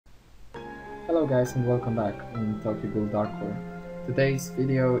Hello guys and welcome back in Ghoul Darkcore. Today's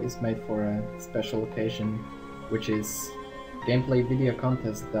video is made for a special occasion, which is gameplay video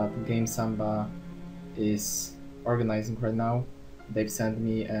contest that GameSamba is organizing right now. They've sent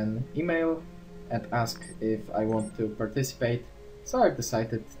me an email and asked if I want to participate, so I've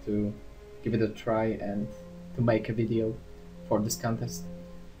decided to give it a try and to make a video for this contest.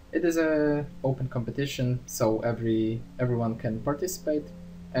 It is a open competition, so everyone can participate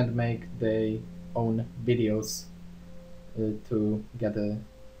and make their own videos to get a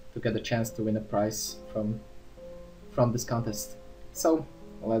chance to win a prize from this contest. So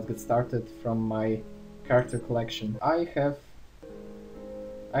let's get started from my character collection. I have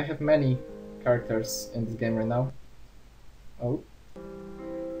many characters in this game right now. Oh,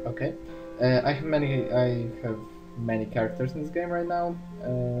 okay. I have many characters in this game right now.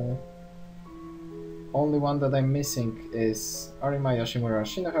 Only one that I'm missing is Arima Yoshimura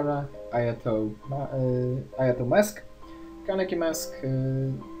Shinohara, Ayato Mask, Kaneki Mask,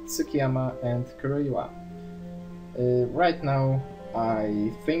 Tsukiyama, and Kuroiwa. Right now,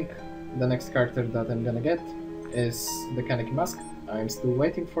 I think the next character that I'm gonna get is the Kaneki Mask. I'm still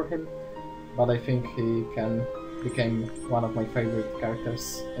waiting for him, but I think he can become one of my favorite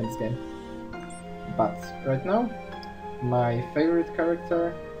characters in this game. But right now, my favorite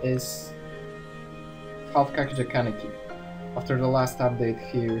character is Half Kakija Kaneki. After the last update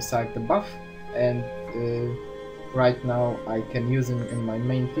he received the buff, and right now I can use him in my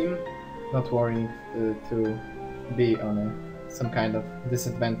main team, not worrying to be on some kind of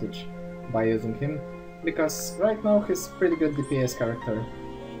disadvantage by using him, because right now he's pretty good DPS character,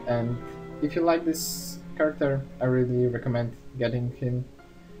 and if you like this character I really recommend getting him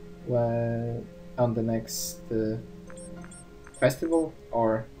on the next festival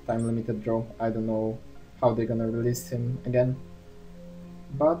or time limited draw. I don't know how they're gonna release him again,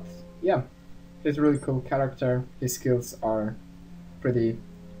 but yeah, he's a really cool character. His skills are pretty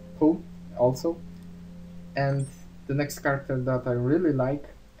cool also. And the next character that I really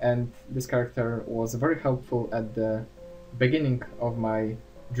like, and this character was very helpful at the beginning of my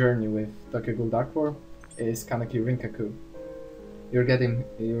journey with Ghoul Darkcore, is Kaneki Rinkaku. You're getting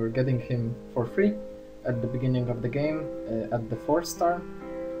him for free at the beginning of the game at the 4th star.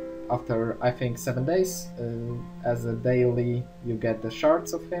 After I think 7 days, as a daily you get the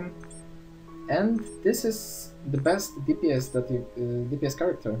shards of him, and this is the best DPS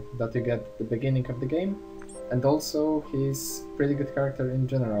character that you get at the beginning of the game, and also he's pretty good character in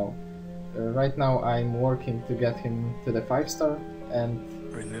general. Right now I'm working to get him to the 5 star, and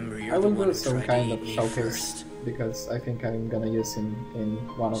I will do some kind of showcase because I think I'm gonna use him in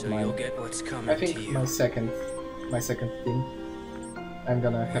one of my, I think my second team. I'm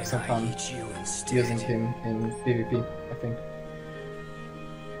gonna have some fun using him in PvP, I think.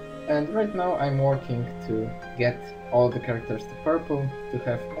 And right now I'm working to get all the characters to purple, to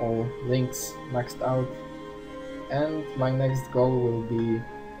have all links maxed out, and my next goal will be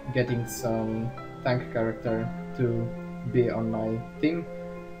getting some tank character to be on my team,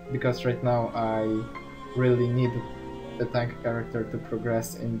 because right now I really need the tank character to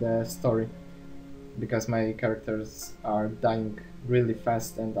progress in the story, because my characters are dying really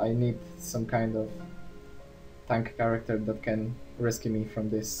fast and I need some kind of tank character that can rescue me from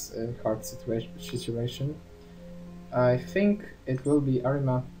this hard situation. I think it will be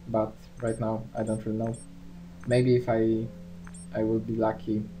Arima, but right now I don't really know. Maybe if I will be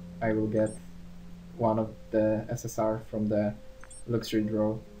lucky, I will get one of the SSR from the luxury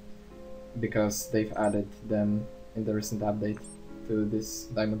draw, because they've added them in the recent update to this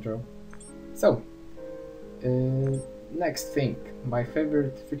diamond draw. So, next thing, my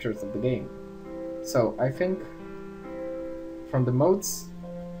favorite features of the game. So I think from the modes,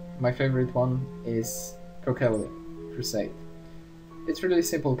 my favorite one is Kokeli Crusade. It's really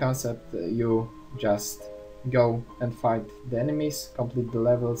simple concept. You just go and fight the enemies, complete the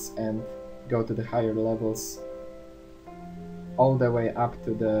levels, and go to the higher levels all the way up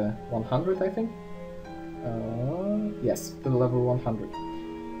to the 100, I think. Yes, to the level 100.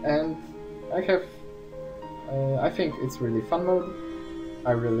 And I think it's really fun mode.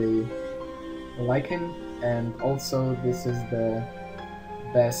 I really like him, and also this is the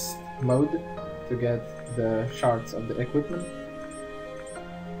best mode to get the shards of the equipment.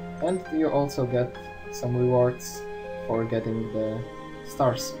 And you also get some rewards for getting the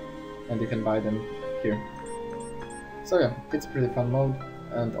stars, and you can buy them here. So yeah, it's pretty fun mode,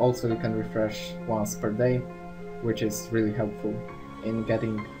 and also you can refresh once per day, which is really helpful in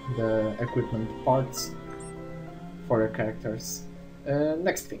getting the equipment parts for your characters.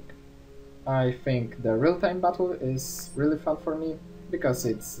 Next thing, I think the real-time battle is really fun for me, because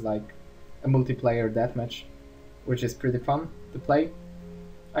it's like a multiplayer deathmatch, which is pretty fun to play.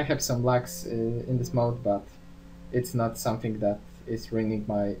 I have some lags in this mode, but it's not something that is ruining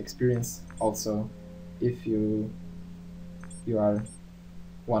my experience. Also, if you are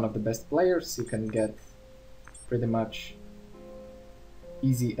one of the best players, you can get pretty much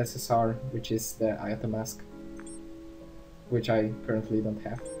easy SSR, which is the Ayata mask, which I currently don't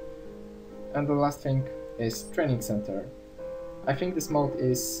have. And the last thing is Training Center. I think this mode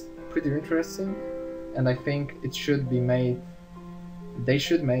is pretty interesting, and I think it should be made. They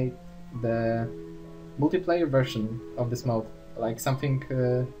should make the multiplayer version of this mode, like something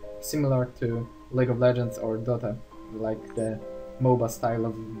similar to League of Legends or Dota, like the MOBA style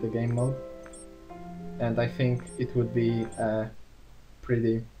of the game mode. And I think it would be a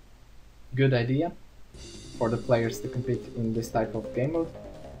pretty good idea for the players to compete in this type of game mode.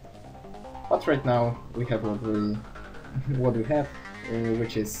 But right now we have what we have,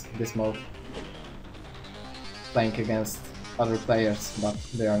 which is this mode, playing against other players, but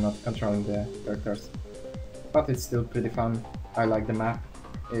they are not controlling the characters. But it's still pretty fun. I like the map.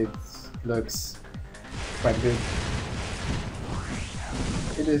 It looks quite good.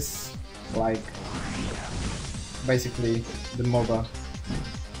 It is like basically the MOBA,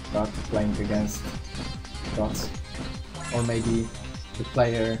 but playing against bots, or maybe the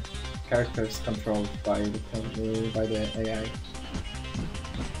player characters controlled by the AI.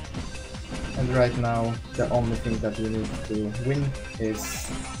 And right now the only thing that we need to win is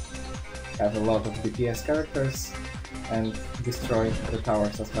have a lot of DPS characters and destroy the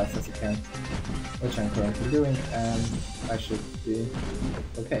towers as fast as you can, which I'm currently doing, and I should be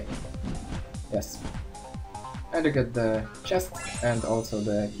okay. Yes. And you get the chest and also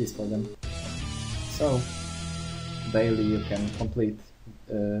the keys for them. So daily you can complete,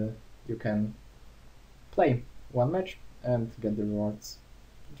 you can play one match and get the rewards,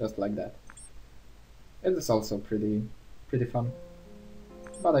 just like that. It is also pretty fun,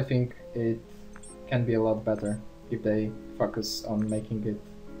 but I think it can be a lot better if they focus on making it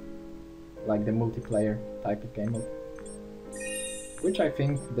like the multiplayer type of game mode, which I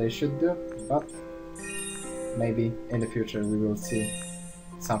think they should do, but maybe in the future we will see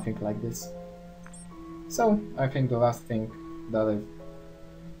something like this. So I think the last thing that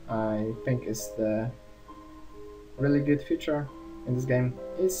I think is the really good feature in this game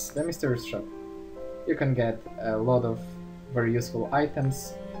is the mysterious shop. You can get a lot of very useful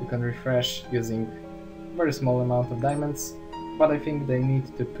items. You can refresh using very small amount of diamonds, but I think they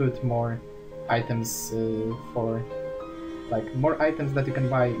need to put more items for like more items that you can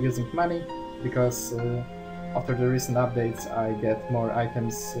buy using money, because after the recent updates I get more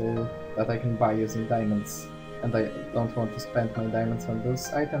items that I can buy using diamonds, and I don't want to spend my diamonds on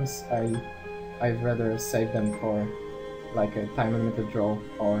those items. I'd rather save them for like a time limited draw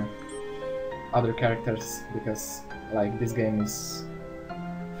or other characters, because like this game is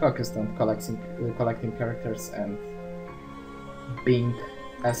focused on collecting characters and being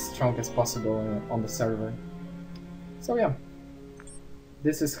as strong as possible on the server. So yeah,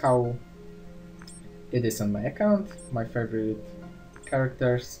 this is how it is on my account, my favorite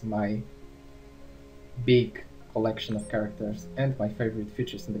characters, my big collection of characters, and my favorite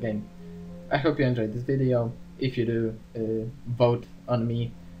features in the game. I hope you enjoyed this video. If you do, vote on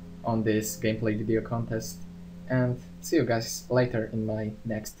me on this gameplay video contest, and see you guys later in my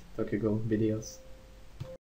next Tokyo Ghoul videos.